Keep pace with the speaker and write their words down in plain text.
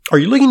Are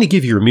you looking to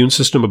give your immune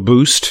system a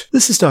boost?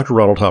 This is Dr.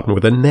 Ronald Hoffman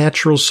with a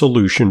natural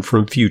solution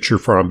from Future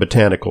Farm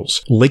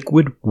Botanicals.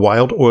 Liquid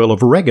wild oil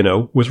of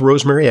oregano with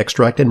rosemary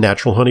extract and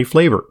natural honey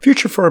flavor.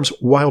 Future Farm's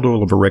wild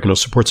oil of oregano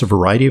supports a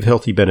variety of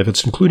healthy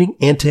benefits, including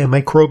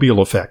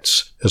antimicrobial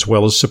effects, as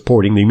well as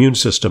supporting the immune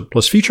system.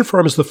 Plus, Future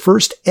Farm is the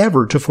first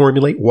ever to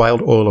formulate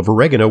wild oil of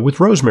oregano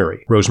with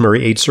rosemary.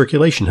 Rosemary aids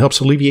circulation,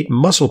 helps alleviate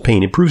muscle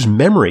pain, improves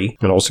memory,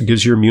 and also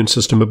gives your immune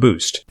system a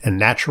boost. And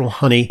natural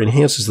honey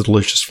enhances the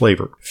delicious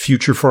flavor.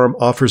 Future Farm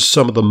offers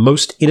some of the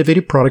most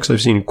innovative products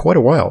I've seen in quite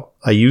a while.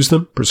 I use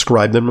them,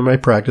 prescribe them in my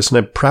practice, and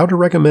I'm proud to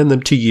recommend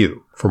them to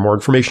you. For more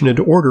information and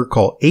to order,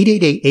 call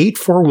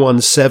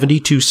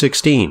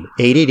 888-841-7216,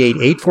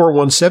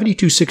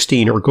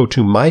 888-841-7216, or go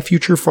to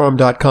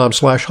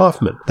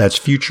myfuturefarm.com/Hoffman. That's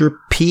future,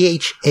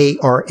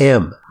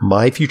 P-H-A-R-M,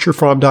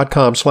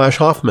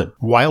 myfuturefarm.com/Hoffman.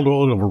 Wild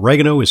oil of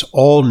oregano is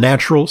all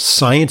natural,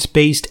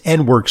 science-based,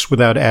 and works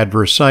without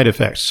adverse side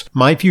effects.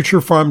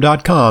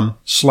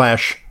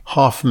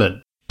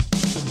 myfuturefarm.com/Hoffman.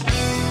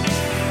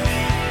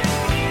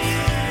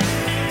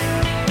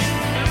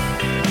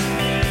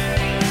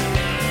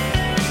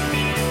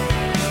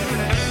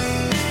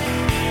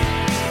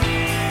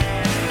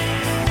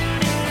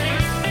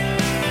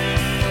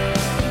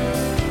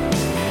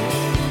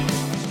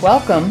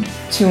 Welcome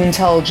to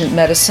Intelligent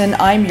Medicine.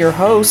 I'm your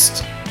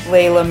host,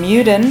 Leyla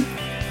Weighs In.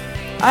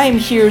 I'm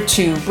here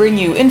to bring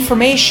you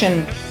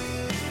information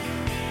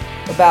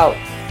about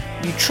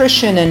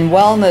nutrition and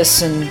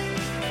wellness and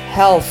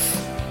health,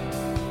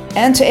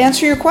 and to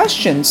answer your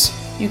questions.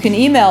 You can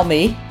email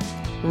me,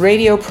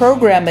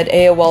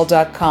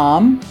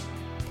 radioprogram@aol.com,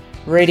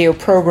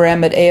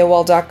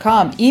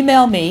 radioprogram@aol.com.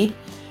 Email me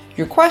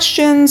your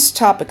questions,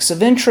 topics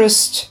of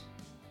interest.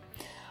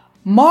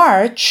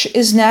 March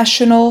is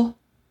National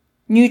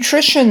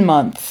Nutrition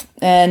Month,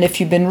 and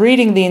if you've been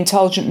reading the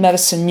Intelligent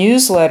Medicine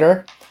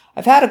newsletter,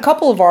 I've had a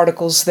couple of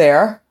articles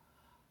there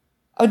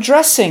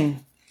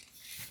addressing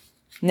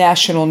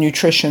National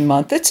Nutrition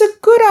Month. It's a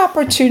good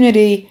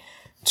opportunity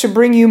to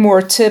bring you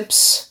more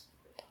tips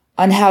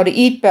on how to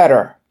eat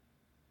better.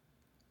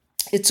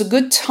 It's a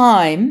good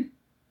time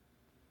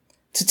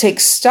to take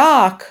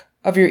stock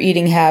of your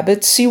eating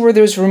habits, see where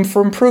there's room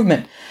for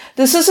improvement.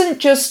 This isn't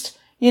just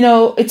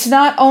it's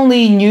not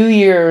only New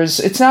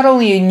Year's, it's not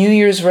only a New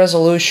Year's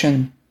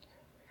resolution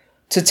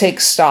to take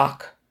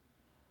stock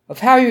of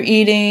how you're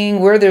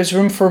eating, where there's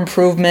room for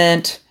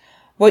improvement,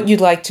 what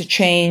you'd like to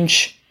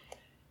change.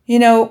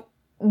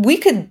 We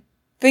could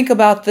think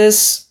about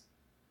this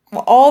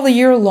all the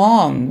year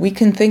long. We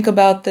can think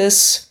about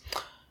this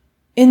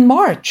in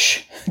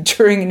March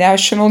during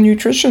National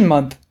Nutrition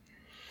Month.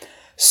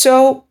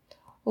 So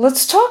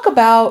let's talk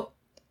about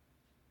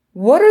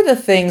what are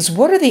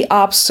the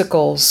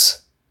obstacles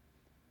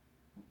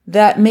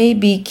that may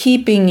be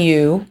keeping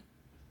you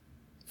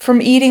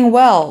from eating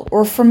well,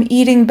 or from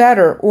eating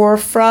better, or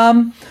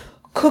from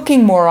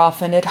cooking more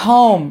often at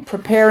home,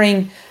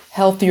 preparing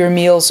healthier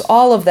meals,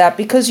 all of that,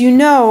 because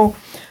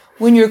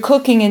when you're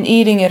cooking and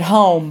eating at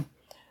home,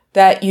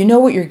 that you know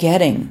what you're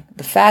getting,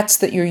 the fats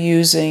that you're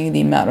using,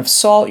 the amount of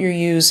salt you're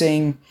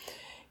using,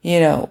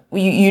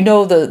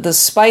 the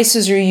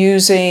spices you're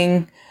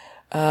using,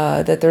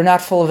 that they're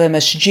not full of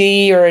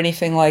MSG or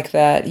anything like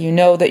that. You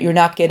know that you're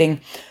not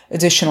getting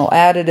additional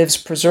additives,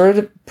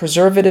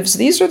 preservatives.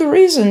 These are the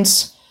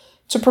reasons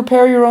to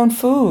prepare your own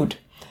food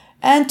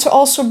and to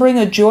also bring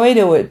a joy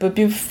to it. But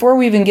before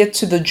we even get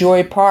to the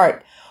joy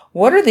part,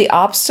 what are the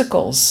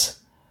obstacles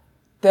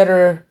that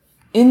are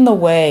in the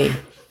way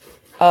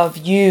of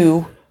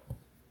you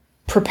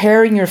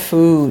preparing your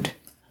food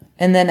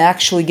and then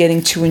actually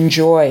getting to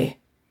enjoy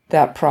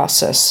that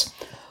process?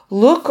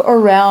 Look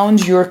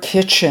around your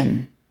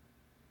kitchen.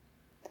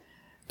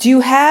 Do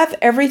you have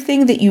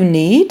everything that you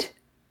need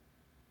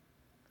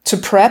to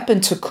prep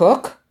and to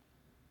cook?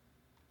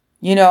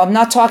 I'm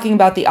not talking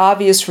about the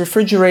obvious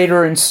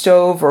refrigerator and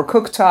stove or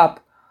cooktop,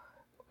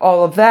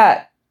 all of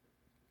that.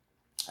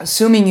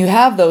 Assuming you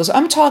have those,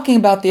 I'm talking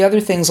about the other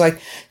things like,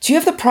 do you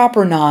have the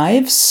proper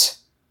knives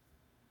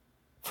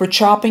for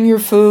chopping your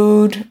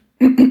food,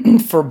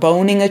 for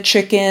boning a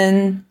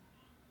chicken,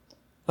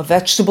 a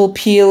vegetable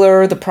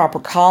peeler, the proper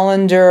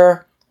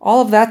colander, all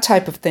of that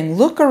type of thing?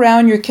 Look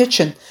around your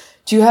kitchen.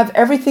 Do you have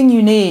everything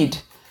you need?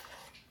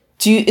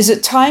 Is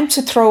it time to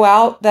throw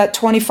out that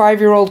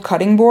 25-year-old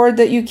cutting board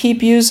that you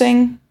keep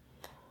using?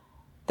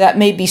 That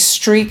may be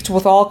streaked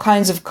with all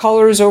kinds of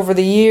colors over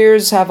the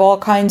years, have all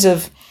kinds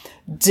of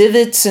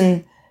divots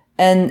and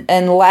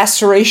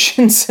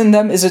lacerations in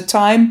them. Is it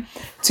time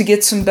to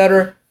get some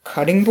better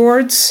cutting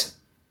boards?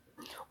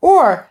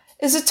 Or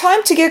is it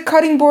time to get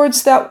cutting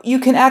boards that you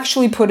can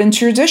actually put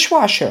into your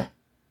dishwasher?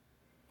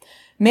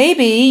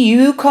 Maybe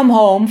you come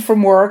home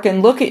from work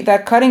and look at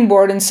that cutting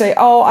board and say,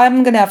 oh,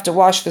 I'm going to have to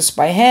wash this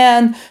by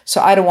hand,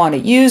 so I don't want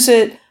to use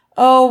it.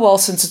 Oh, well,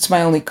 since it's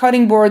my only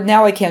cutting board,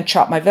 now I can't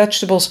chop my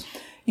vegetables.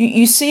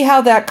 You see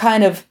how that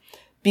kind of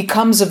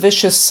becomes a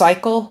vicious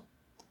cycle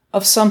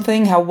of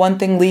something, how one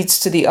thing leads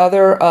to the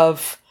other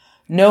of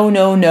no,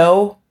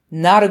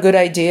 not a good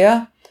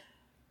idea.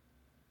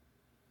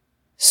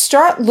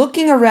 Start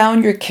looking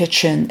around your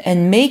kitchen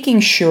and making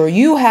sure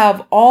you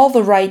have all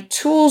the right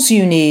tools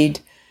you need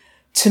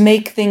to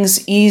make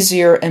things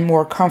easier and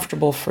more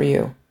comfortable for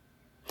you.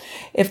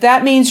 If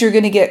that means you're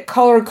going to get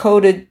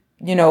color-coded,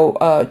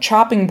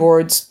 chopping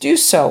boards, do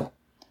so.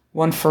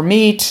 One for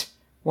meat,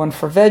 one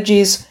for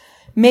veggies.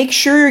 Make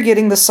sure you're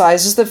getting the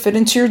sizes that fit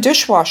into your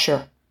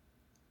dishwasher.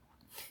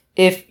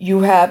 If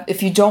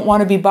you don't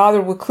want to be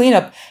bothered with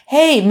cleanup,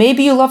 hey,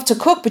 maybe you love to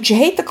cook, but you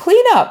hate the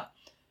cleanup.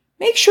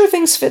 Make sure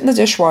things fit in the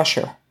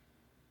dishwasher.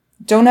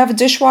 Don't have a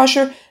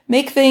dishwasher?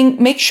 Make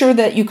sure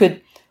that you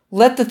could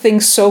let the thing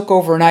soak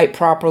overnight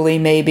properly,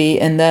 maybe,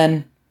 and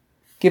then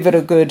give it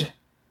a good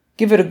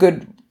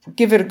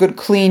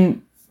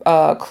cleaning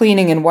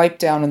and wipe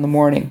down in the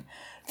morning.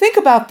 Think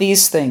about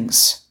these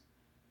things,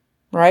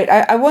 right?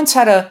 I once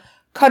had a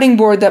cutting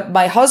board that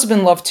my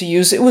husband loved to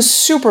use. It was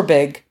super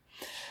big.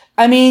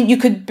 I mean, you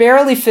could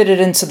barely fit it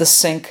into the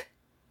sink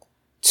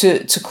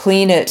to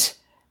clean it.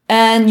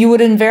 And you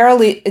would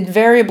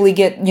invariably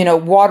get,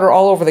 water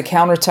all over the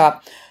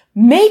countertop.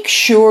 Make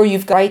sure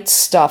you've got the right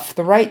stuff,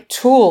 the right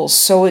tools,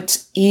 so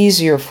it's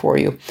easier for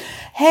you.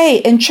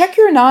 Hey, and check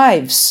your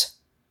knives.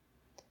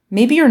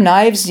 Maybe your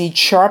knives need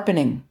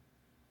sharpening.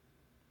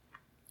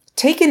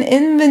 Take an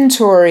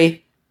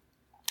inventory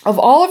of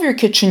all of your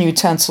kitchen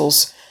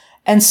utensils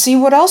and see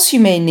what else you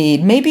may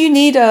need. Maybe you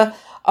need a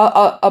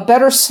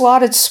better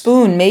slotted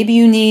spoon. Maybe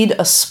you need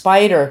a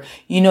spider,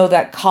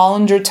 that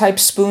colander type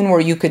spoon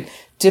where you could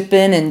dip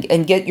in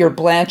and get your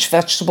blanched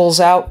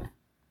vegetables out.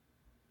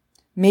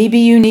 Maybe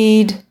you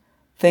need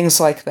things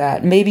like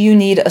that. Maybe you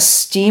need a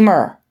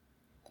steamer,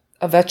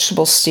 a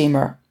vegetable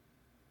steamer.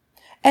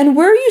 And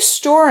where are you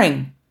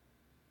storing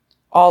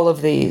all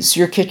of these,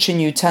 your kitchen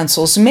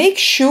utensils? Make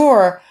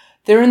sure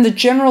they're in the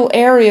general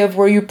area of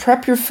where you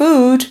prep your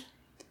food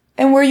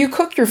and where you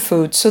cook your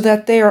food so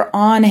that they are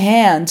on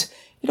hand.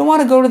 You don't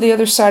want to go to the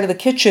other side of the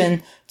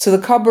kitchen, to the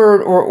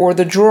cupboard or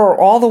the drawer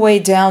all the way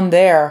down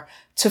there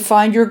to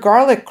find your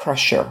garlic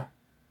crusher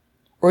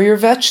or your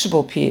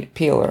vegetable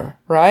peeler,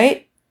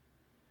 right?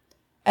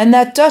 And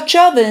that Dutch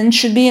oven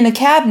should be in a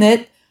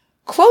cabinet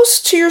close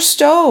to your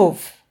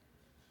stove.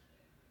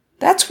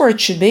 That's where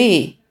it should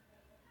be,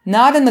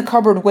 not in the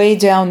cupboard way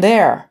down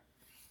there.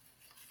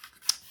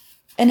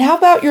 And how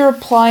about your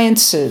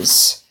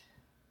appliances?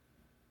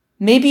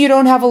 Maybe you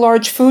don't have a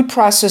large food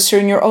processor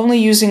and you're only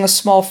using a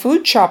small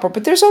food chopper,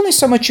 but there's only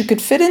so much you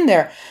could fit in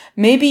there.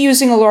 Maybe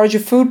using a larger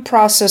food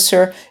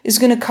processor is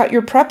going to cut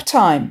your prep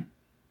time.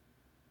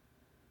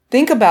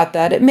 Think about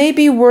that. It may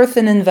be worth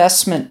an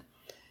investment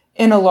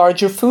in a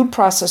larger food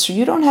processor.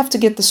 You don't have to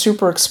get the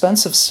super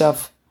expensive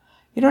stuff.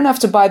 You don't have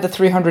to buy the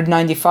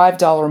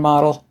 $395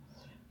 model.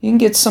 You can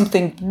get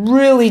something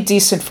really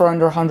decent for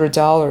under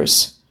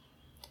 $100.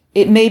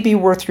 It may be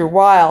worth your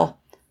while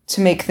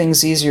to make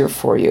things easier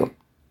for you.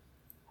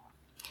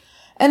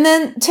 And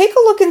then take a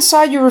look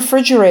inside your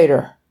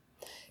refrigerator.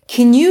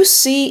 Can you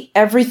see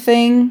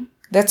everything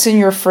that's in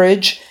your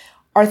fridge?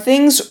 Are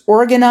things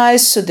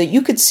organized so that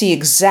you could see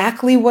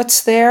exactly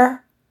what's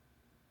there?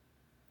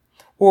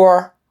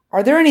 Or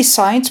are there any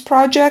science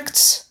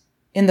projects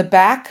in the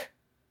back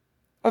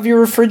of your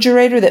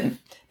refrigerator that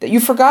you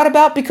forgot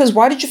about? Because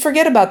why did you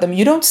forget about them?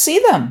 You don't see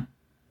them.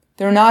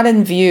 They're not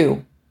in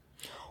view.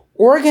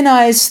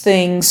 Organize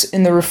things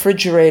in the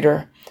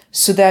refrigerator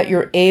so that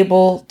you're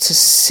able to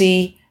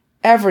see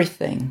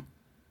everything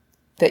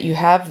that you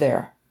have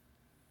there.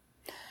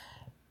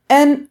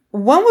 And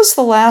when was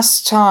the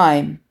last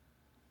time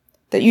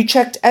that you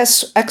checked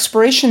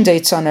expiration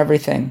dates on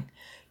everything?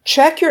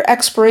 Check your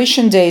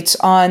expiration dates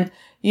on,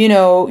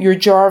 your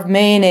jar of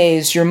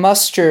mayonnaise, your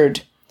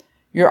mustard,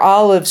 your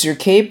olives, your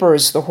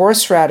capers, the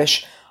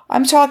horseradish.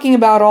 I'm talking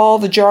about all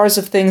the jars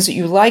of things that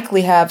you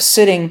likely have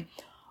sitting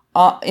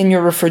in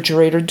your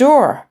refrigerator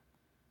door.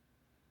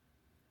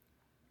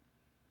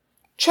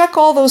 Check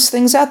all those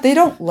things out. They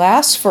don't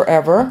last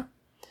forever.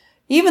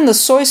 Even the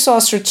soy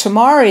sauce or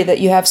tamari that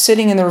you have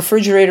sitting in the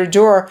refrigerator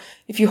door,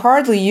 if you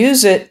hardly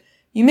use it,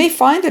 you may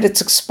find that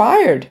it's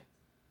expired.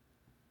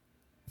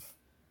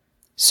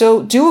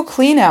 So do a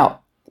clean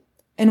out.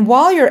 And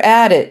while you're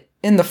at it,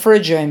 in the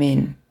fridge,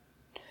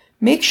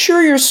 make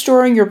sure you're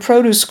storing your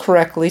produce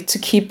correctly to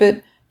keep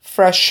it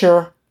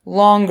fresher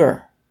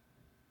longer.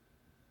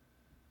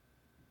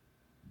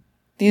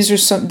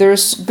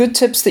 There's good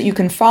tips that you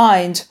can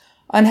find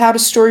on how to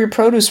store your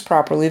produce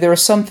properly. There are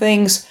some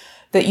things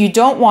that you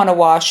don't want to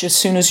wash as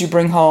soon as you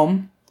bring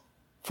home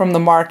from the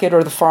market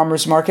or the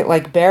farmer's market,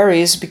 like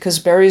berries, because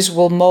berries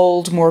will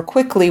mold more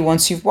quickly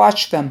once you've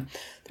washed them.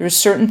 There are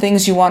certain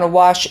things you want to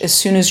wash as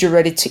soon as you're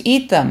ready to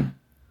eat them.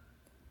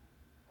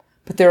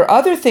 But there are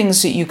other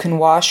things that you can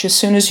wash as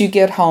soon as you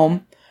get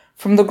home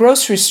from the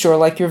grocery store,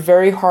 like your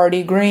very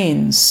hearty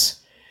greens,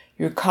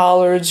 your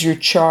collards, your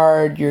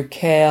chard, your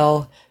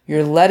kale,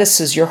 your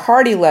lettuces, your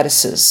hearty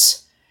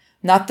lettuces,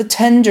 not the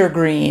tender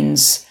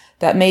greens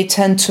that may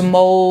tend to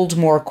mold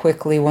more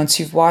quickly once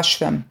you've washed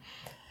them.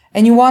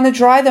 And you want to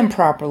dry them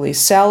properly.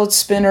 Salad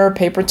spinner,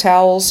 paper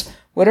towels,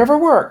 whatever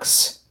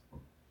works.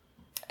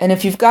 And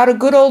if you've got a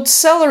good old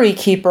celery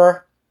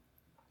keeper,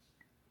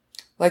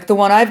 like the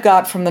one I've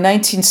got from the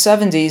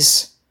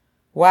 1970s,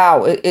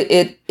 wow,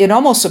 it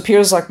almost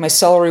appears like my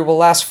celery will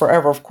last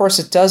forever. Of course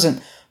it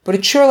doesn't, but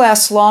it sure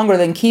lasts longer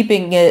than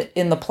keeping it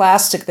in the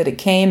plastic that it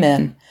came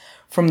in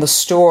from the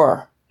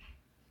store,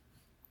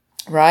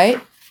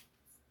 right?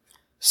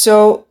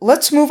 So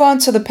let's move on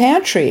to the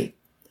pantry.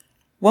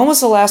 When was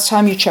the last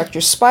time you checked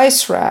your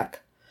spice rack?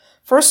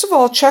 First of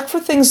all, check for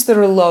things that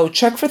are low.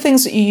 Check for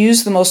things that you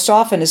use the most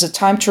often. Is it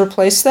time to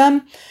replace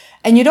them?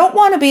 And you don't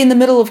want to be in the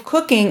middle of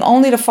cooking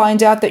only to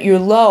find out that you're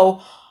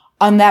low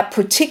on that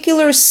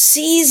particular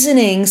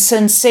seasoning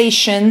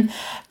sensation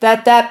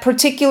that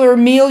particular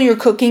meal you're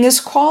cooking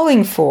is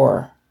calling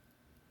for.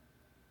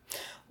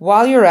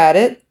 While you're at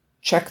it,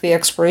 check the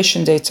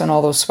expiration dates on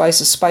all those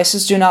spices.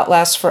 Spices do not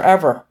last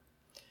forever.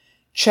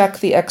 Check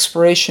the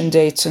expiration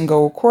dates and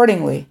go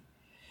accordingly.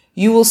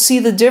 You will see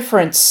the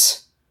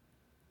difference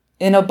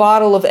in a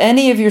bottle of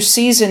any of your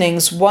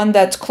seasonings, one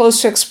that's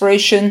close to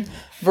expiration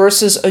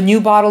versus a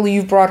new bottle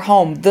you've brought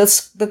home.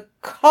 The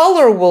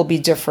color will be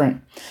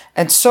different,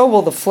 and so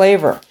will the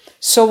flavor.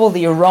 So will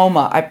the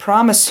aroma, I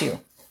promise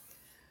you.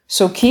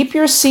 So keep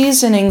your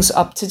seasonings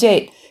up to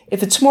date.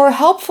 If it's more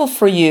helpful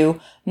for you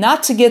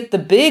not to get the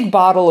big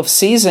bottle of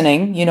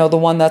seasoning, the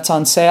one that's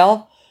on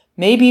sale,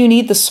 maybe you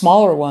need the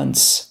smaller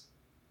ones.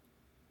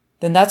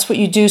 Then that's what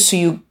you do so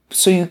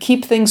you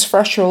keep things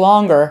fresher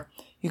longer.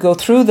 You go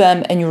through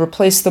them and you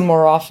replace them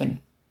more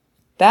often.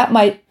 That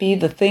might be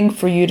the thing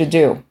for you to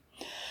do.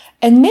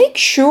 And make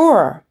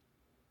sure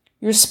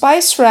your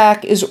spice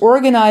rack is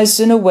organized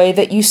in a way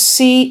that you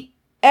see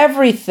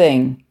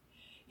everything.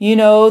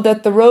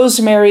 That the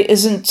rosemary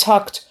isn't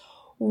tucked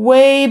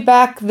way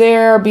back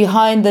there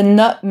behind the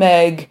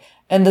nutmeg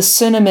and the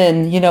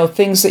cinnamon,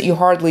 things that you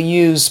hardly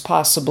use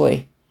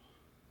possibly.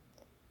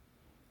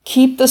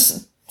 Keep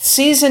the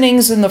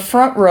seasonings in the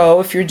front row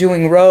if you're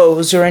doing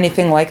rows or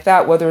anything like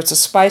that, whether it's a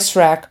spice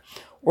rack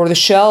or the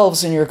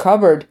shelves in your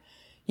cupboard.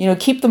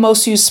 Keep the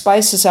most used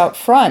spices out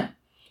front,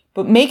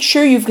 but make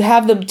sure you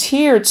have them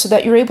tiered so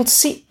that you're able to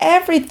see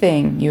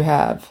everything you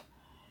have.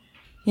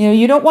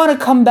 You don't want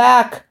to come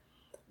back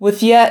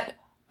with yet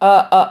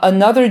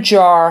another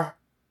jar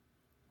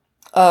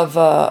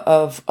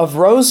of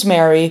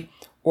rosemary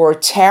or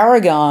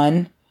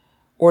tarragon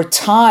or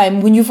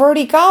thyme when you've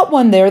already got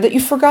one there that you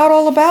forgot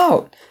all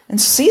about. And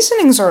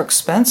seasonings are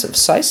expensive.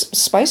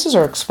 Spices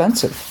are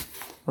expensive,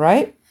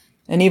 right?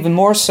 And even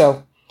more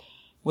so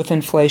with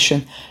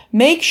inflation.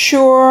 Make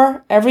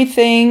sure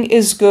everything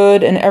is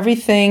good and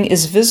everything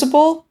is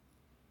visible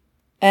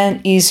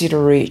and easy to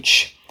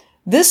reach.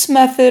 This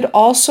method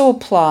also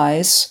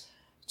applies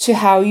to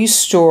how you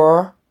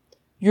store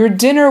your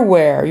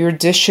dinnerware, your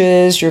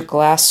dishes, your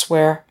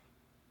glassware.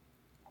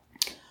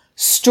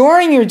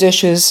 Storing your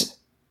dishes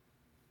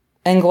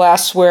and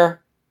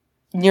glassware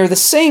near the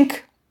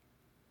sink,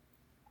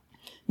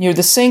 near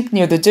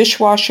the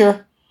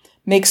dishwasher,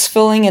 makes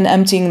filling and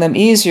emptying them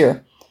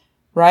easier,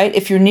 right?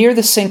 If you're near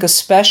the sink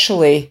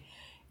especially,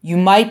 you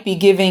might be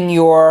giving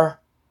your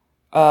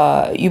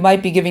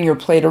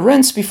plate a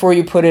rinse before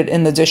you put it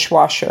in the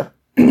dishwasher,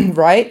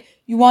 right?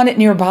 You want it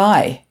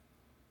nearby.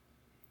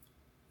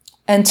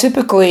 And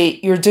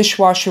typically your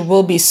dishwasher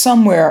will be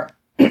somewhere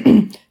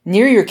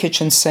near your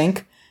kitchen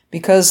sink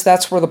because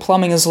that's where the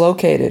plumbing is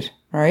located,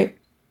 right?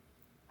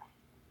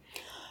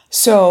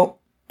 So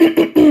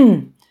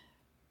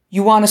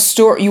you want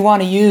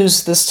to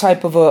use this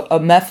type of a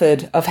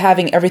method of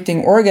having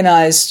everything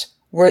organized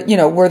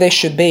where they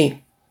should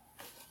be.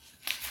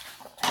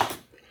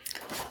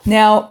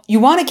 Now, you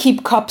want to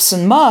keep cups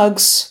and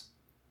mugs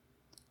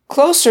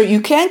closer.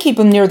 You can keep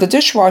them near the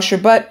dishwasher,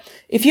 but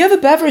if you have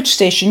a beverage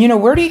station,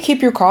 where do you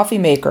keep your coffee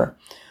maker?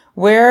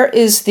 Where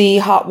is the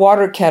hot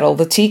water kettle,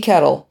 the tea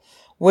kettle?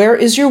 Where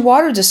is your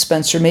water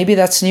dispenser? Maybe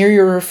that's near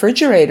your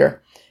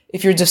refrigerator,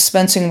 if you're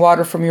dispensing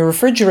water from your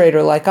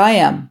refrigerator like I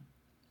am.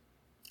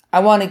 I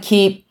want to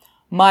keep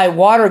my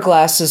water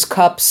glasses,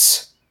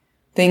 cups,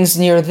 things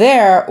near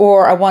there,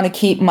 or I want to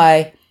keep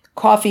my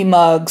coffee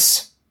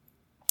mugs,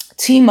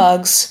 tea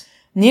mugs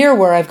near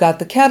where I've got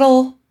the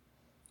kettle,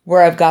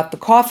 where I've got the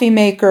coffee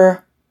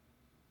maker.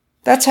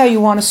 That's how you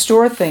want to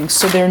store things,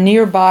 so they're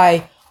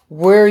nearby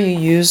where you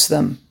use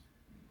them.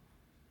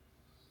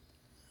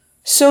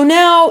 So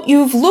now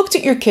you've looked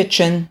at your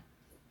kitchen.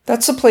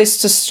 That's a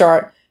place to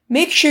start.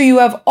 Make sure you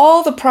have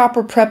all the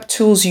proper prep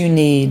tools you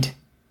need.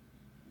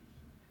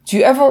 Do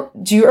you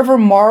ever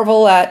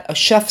marvel at a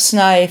chef's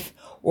knife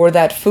or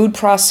that food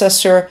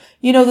processor?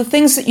 The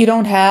things that you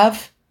don't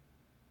have?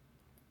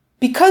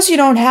 Because you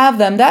don't have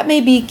them, that may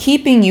be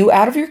keeping you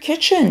out of your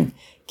kitchen,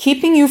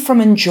 keeping you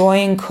from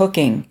enjoying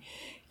cooking,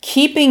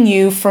 keeping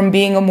you from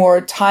being a more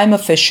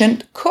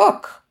time-efficient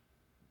cook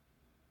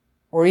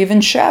or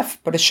even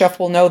chef, but a chef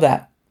will know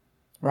that,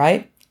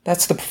 right?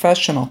 That's the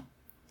professional.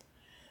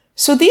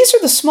 So these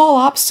are the small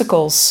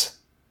obstacles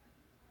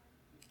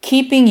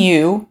keeping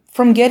you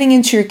from getting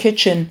into your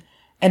kitchen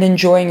and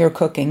enjoying your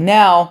cooking.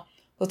 Now,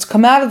 let's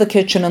come out of the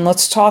kitchen and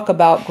let's talk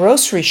about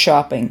grocery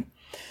shopping.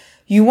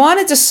 You want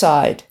to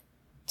decide,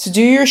 to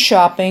do your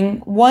shopping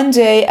one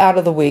day out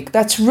of the week.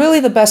 That's really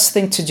the best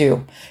thing to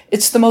do.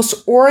 It's the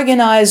most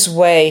organized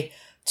way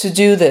to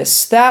do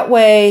this. That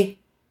way,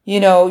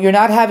 you're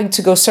not having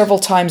to go several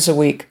times a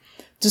week.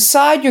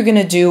 Decide you're going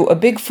to do a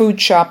big food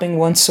shopping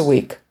once a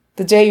week,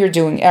 the day you're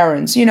doing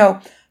errands.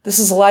 This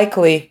is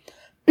likely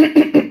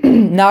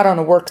not on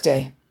a work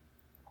day.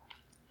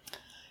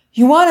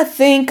 You want to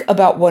think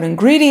about what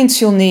ingredients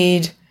you'll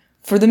need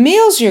for the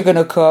meals you're going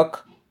to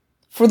cook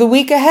for the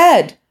week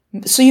ahead.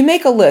 So you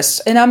make a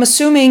list, and I'm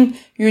assuming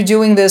you're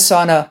doing this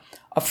on a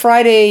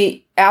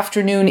Friday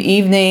afternoon,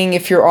 evening,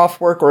 if you're off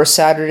work, or a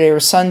Saturday or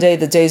Sunday,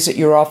 the days that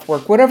you're off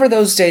work, whatever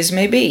those days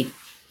may be.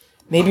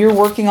 Maybe you're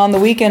working on the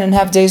weekend and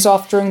have days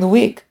off during the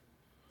week.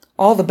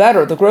 All the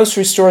better. The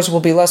grocery stores will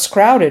be less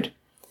crowded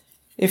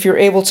if you're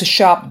able to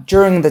shop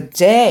during the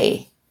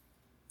day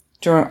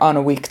on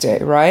a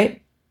weekday,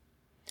 right?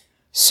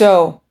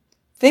 So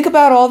think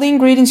about all the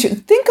ingredients.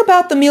 Think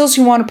about the meals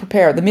you want to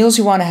prepare, the meals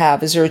you want to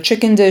have. Is there a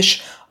chicken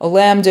dish, a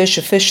lamb dish,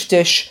 a fish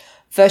dish,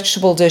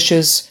 vegetable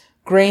dishes,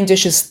 grain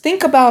dishes?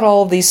 Think about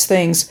all of these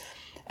things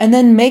and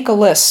then make a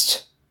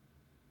list.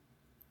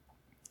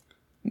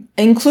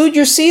 Include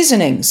your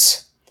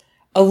seasonings.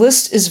 A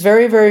list is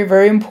very, very,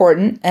 very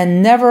important,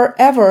 and never,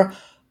 ever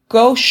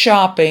go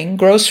shopping,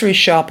 grocery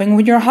shopping,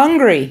 when you're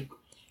hungry.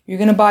 You're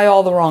going to buy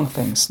all the wrong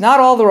things. Not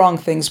all the wrong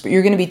things, but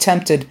you're going to be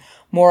tempted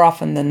more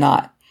often than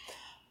not.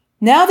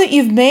 Now that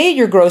you've made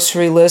your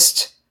grocery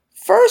list,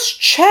 first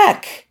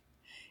check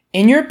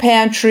in your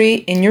pantry,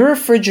 in your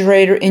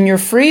refrigerator, in your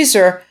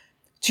freezer.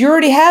 Do you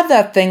already have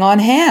that thing on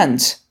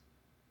hand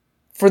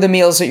for the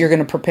meals that you're going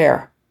to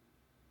prepare?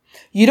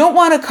 You don't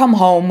want to come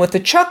home with a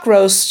chuck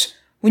roast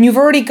when you've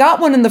already got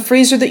one in the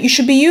freezer that you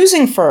should be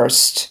using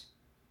first.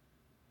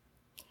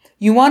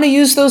 You want to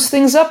use those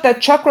things up.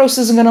 That chuck roast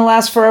isn't going to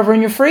last forever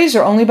in your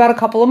freezer, only about a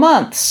couple of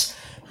months.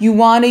 You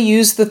want to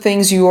use the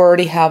things you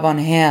already have on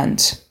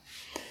hand.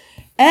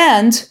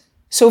 And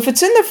so if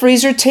it's in the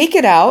freezer, take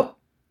it out,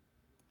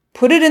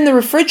 put it in the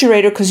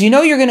refrigerator, because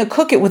you're going to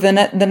cook it within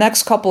the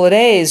next couple of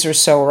days or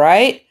so,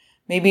 right?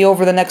 Maybe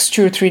over the next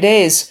 2 or 3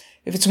 days.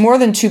 If it's more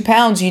than 2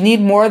 pounds, you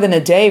need more than a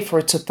day for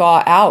it to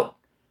thaw out,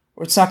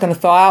 or it's not going to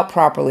thaw out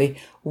properly.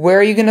 Where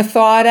are you going to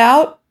thaw it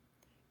out?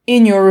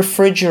 In your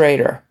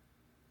refrigerator.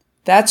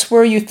 That's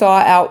where you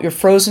thaw out your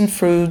frozen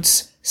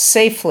foods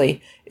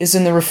safely, is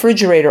in the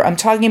refrigerator. I'm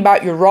talking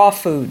about your raw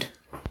food,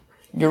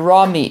 your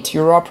raw meat,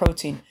 your raw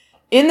protein.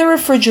 In the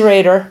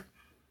refrigerator,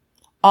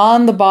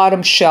 on the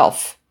bottom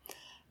shelf.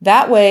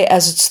 That way,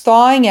 as it's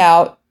thawing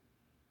out,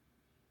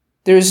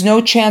 there's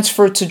no chance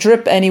for it to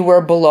drip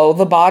anywhere below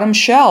the bottom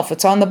shelf.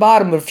 It's on the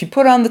bottom. But if you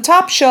put it on the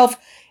top shelf,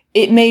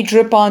 it may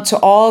drip onto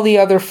all the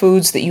other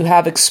foods that you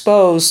have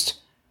exposed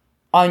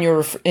in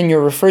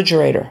your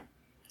refrigerator.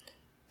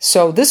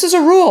 So this is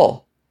a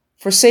rule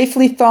for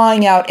safely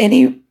thawing out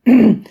any,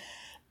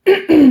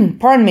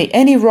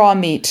 any raw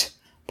meat,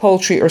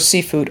 poultry, or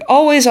seafood.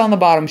 Always on the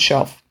bottom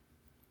shelf.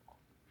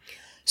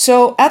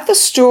 So at the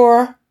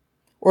store,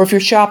 or if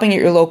you're shopping at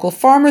your local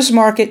farmer's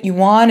market, you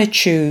want to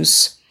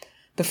choose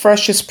the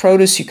freshest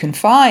produce you can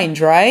find,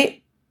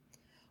 right?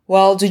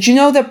 Well, did you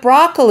know that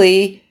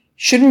broccoli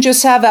shouldn't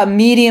just have a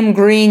medium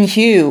green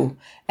hue,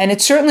 and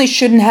it certainly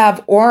shouldn't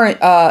have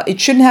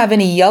it shouldn't have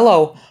any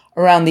yellow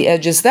around the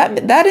edges.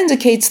 That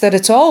indicates that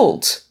it's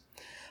old.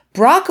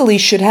 Broccoli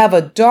should have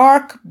a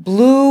dark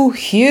blue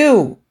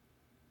hue.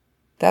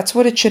 That's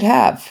what it should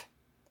have.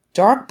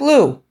 Dark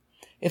blue.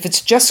 If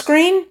it's just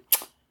green,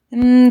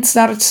 it's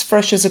not as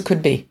fresh as it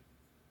could be.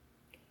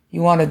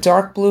 You want a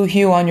dark blue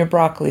hue on your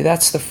broccoli.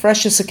 That's the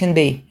freshest it can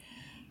be.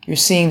 You're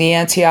seeing the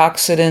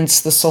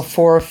antioxidants, the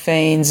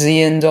sulforaphanes, the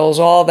indoles,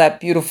 all that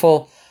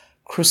beautiful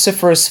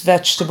cruciferous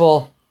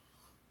vegetable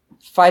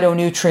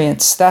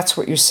phytonutrients. That's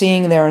what you're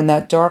seeing there in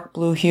that dark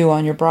blue hue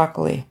on your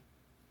broccoli.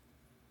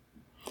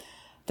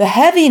 The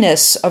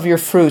heaviness of your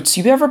fruits.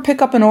 You ever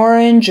pick up an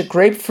orange, a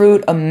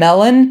grapefruit, a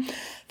melon?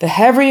 The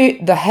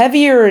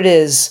heavier it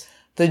is,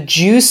 the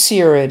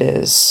juicier it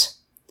is.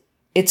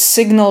 It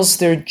signals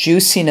their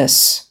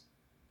juiciness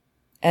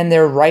and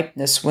their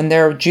ripeness. When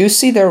they're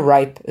juicy, they're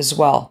ripe as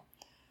well.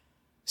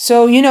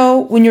 So,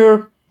 when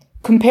you're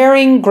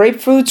comparing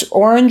grapefruits,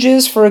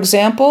 oranges, for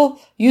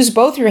example, use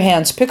both your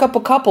hands. Pick up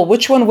a couple.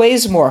 Which one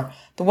weighs more?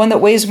 The one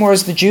that weighs more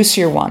is the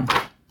juicier one.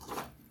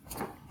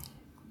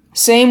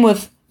 Same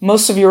with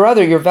most of your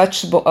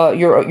vegetable,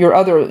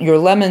 your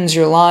lemons,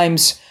 your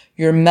limes,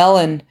 your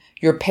melon,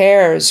 your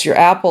pears, your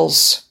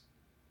apples.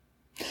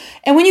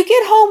 And when you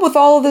get home with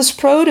all of this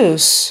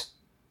produce,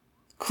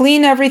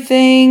 clean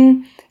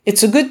everything.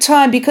 It's a good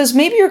time because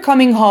maybe you're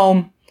coming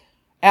home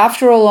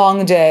after a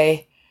long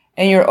day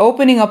and you're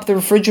opening up the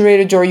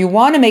refrigerator door. You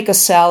want to make a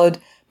salad,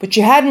 but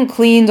you hadn't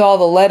cleaned all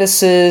the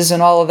lettuces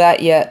and all of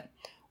that yet.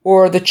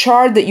 Or the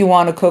chard that you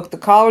want to cook, the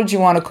collards you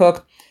want to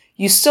cook.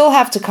 You still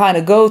have to kind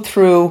of go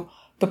through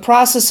the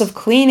process of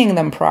cleaning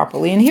them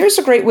properly. And here's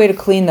a great way to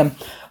clean them.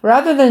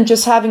 Rather than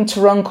just having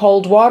to run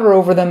cold water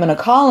over them in a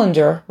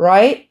colander,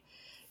 right?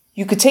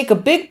 You could take a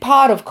big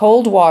pot of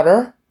cold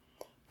water,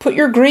 put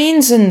your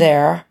greens in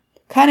there,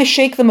 kind of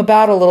shake them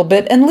about a little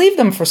bit, and leave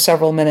them for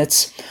several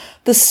minutes.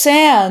 The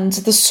sand,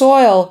 the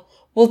soil,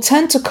 will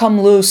tend to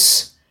come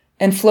loose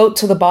and float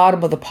to the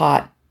bottom of the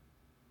pot.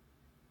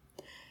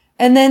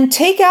 And then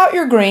take out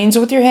your greens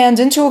with your hand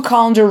into a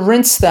colander,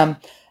 rinse them,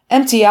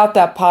 empty out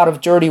that pot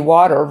of dirty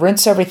water,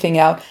 rinse everything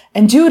out,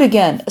 and do it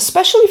again,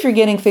 especially if you're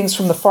getting things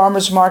from the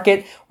farmer's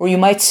market where you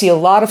might see a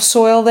lot of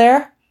soil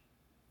there.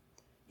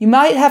 You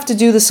might have to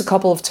do this a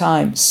couple of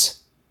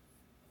times.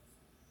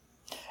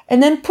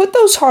 And then put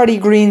those hardy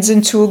greens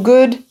into a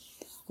good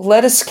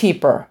lettuce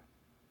keeper,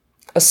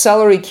 a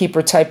celery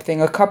keeper type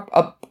thing, a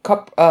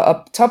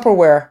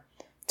Tupperware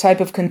type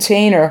of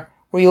container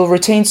where you'll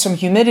retain some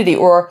humidity,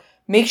 or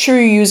make sure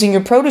you're using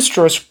your produce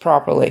drawers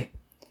properly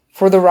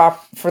for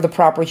the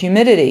proper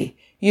humidity.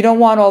 You don't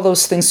want all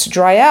those things to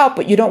dry out,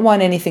 but you don't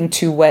want anything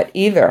too wet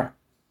either,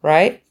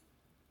 right?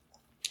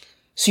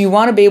 So you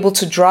want to be able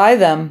to dry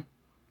them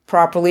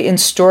properly and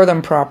store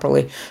them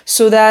properly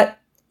so that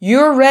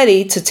you're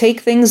ready to take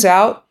things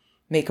out,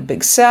 make a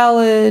big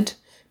salad,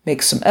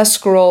 make some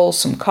escarole,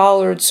 some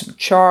collards, some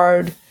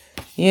chard,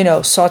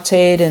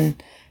 sauteed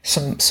and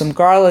some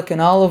garlic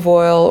and olive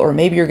oil, or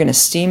maybe you're going to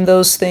steam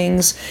those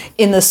things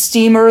in the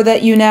steamer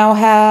that you now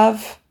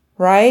have,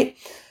 right?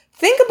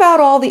 Think about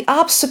all the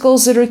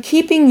obstacles that are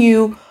keeping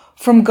you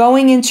from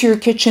going into your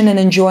kitchen and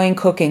enjoying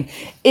cooking.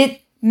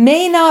 It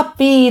may not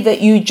be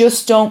that you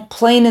just don't,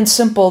 plain and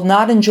simple,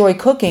 not enjoy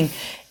cooking.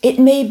 It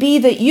may be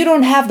that you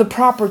don't have the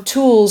proper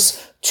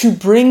tools to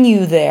bring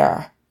you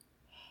there,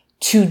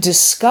 to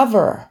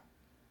discover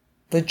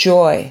the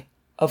joy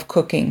of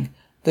cooking,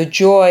 the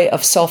joy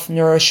of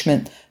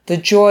self-nourishment, the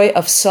joy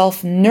of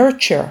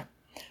self-nurture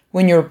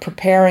when you're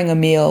preparing a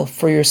meal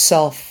for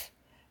yourself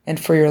and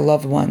for your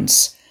loved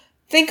ones.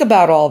 Think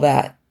about all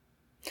that.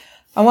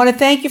 I want to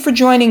thank you for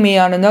joining me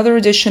on another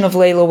edition of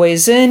Leyla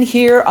Weighs In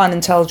here on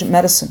Intelligent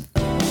Medicine.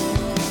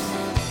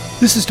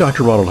 This is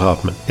Dr. Ronald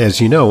Hoffman.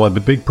 As you know, I'm a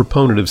big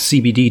proponent of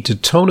CBD to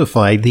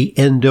tonify the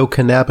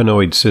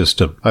endocannabinoid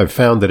system. I've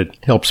found that it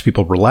helps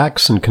people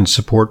relax and can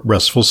support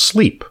restful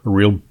sleep, a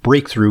real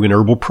breakthrough in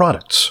herbal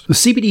products. The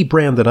CBD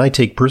brand that I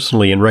take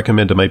personally and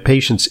recommend to my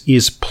patients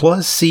is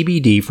Plus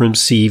CBD from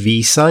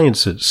CV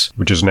Sciences,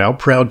 which is now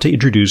proud to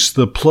introduce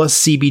the Plus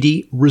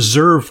CBD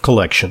Reserve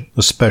Collection,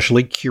 a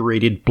specially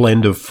curated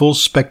blend of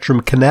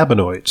full-spectrum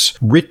cannabinoids.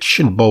 Rich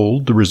and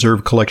bold, the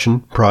Reserve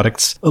Collection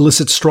products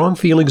elicit strong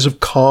feelings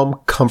of calm,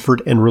 comfort,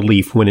 and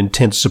relief when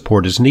intense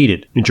support is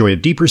needed. Enjoy a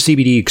deeper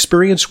CBD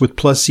experience with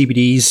Plus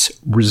CBD's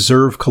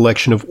Reserve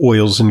collection of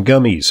oils and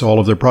gummies. All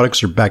of their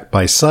products are backed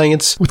by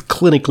science with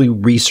clinically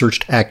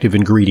researched active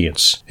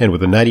ingredients. And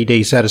with a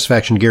 90-day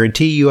satisfaction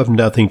guarantee, you have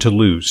nothing to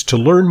lose. To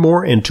learn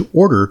more and to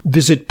order,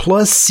 visit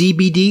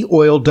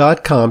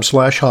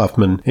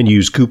pluscbdoil.com/Hoffman and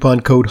use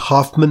coupon code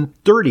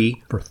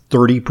Hoffman30 for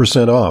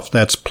 30% off.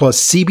 That's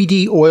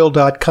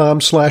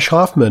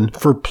pluscbdoil.com/Hoffman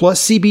for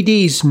Plus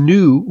CBD's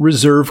new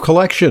Reserve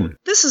collection.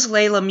 This is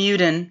Leyla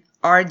Weighs,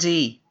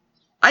 RD.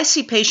 I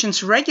see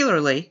patients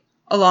regularly,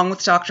 along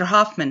with Dr.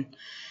 Hoffman.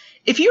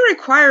 If you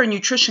require a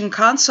nutrition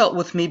consult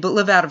with me but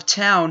live out of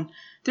town,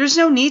 there's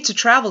no need to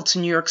travel to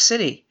New York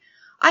City.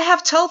 I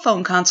have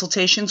telephone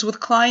consultations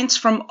with clients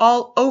from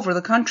all over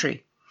the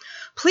country.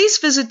 Please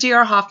visit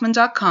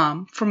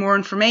drhoffman.com for more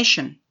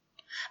information.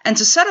 And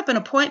to set up an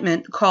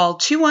appointment, call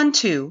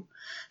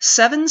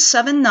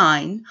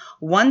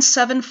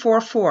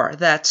 212-779-1744.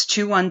 That's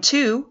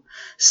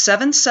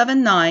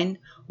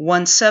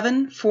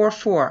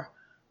 212-779-1744.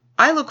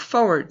 I look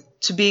forward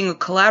to being a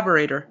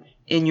collaborator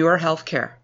in your healthcare.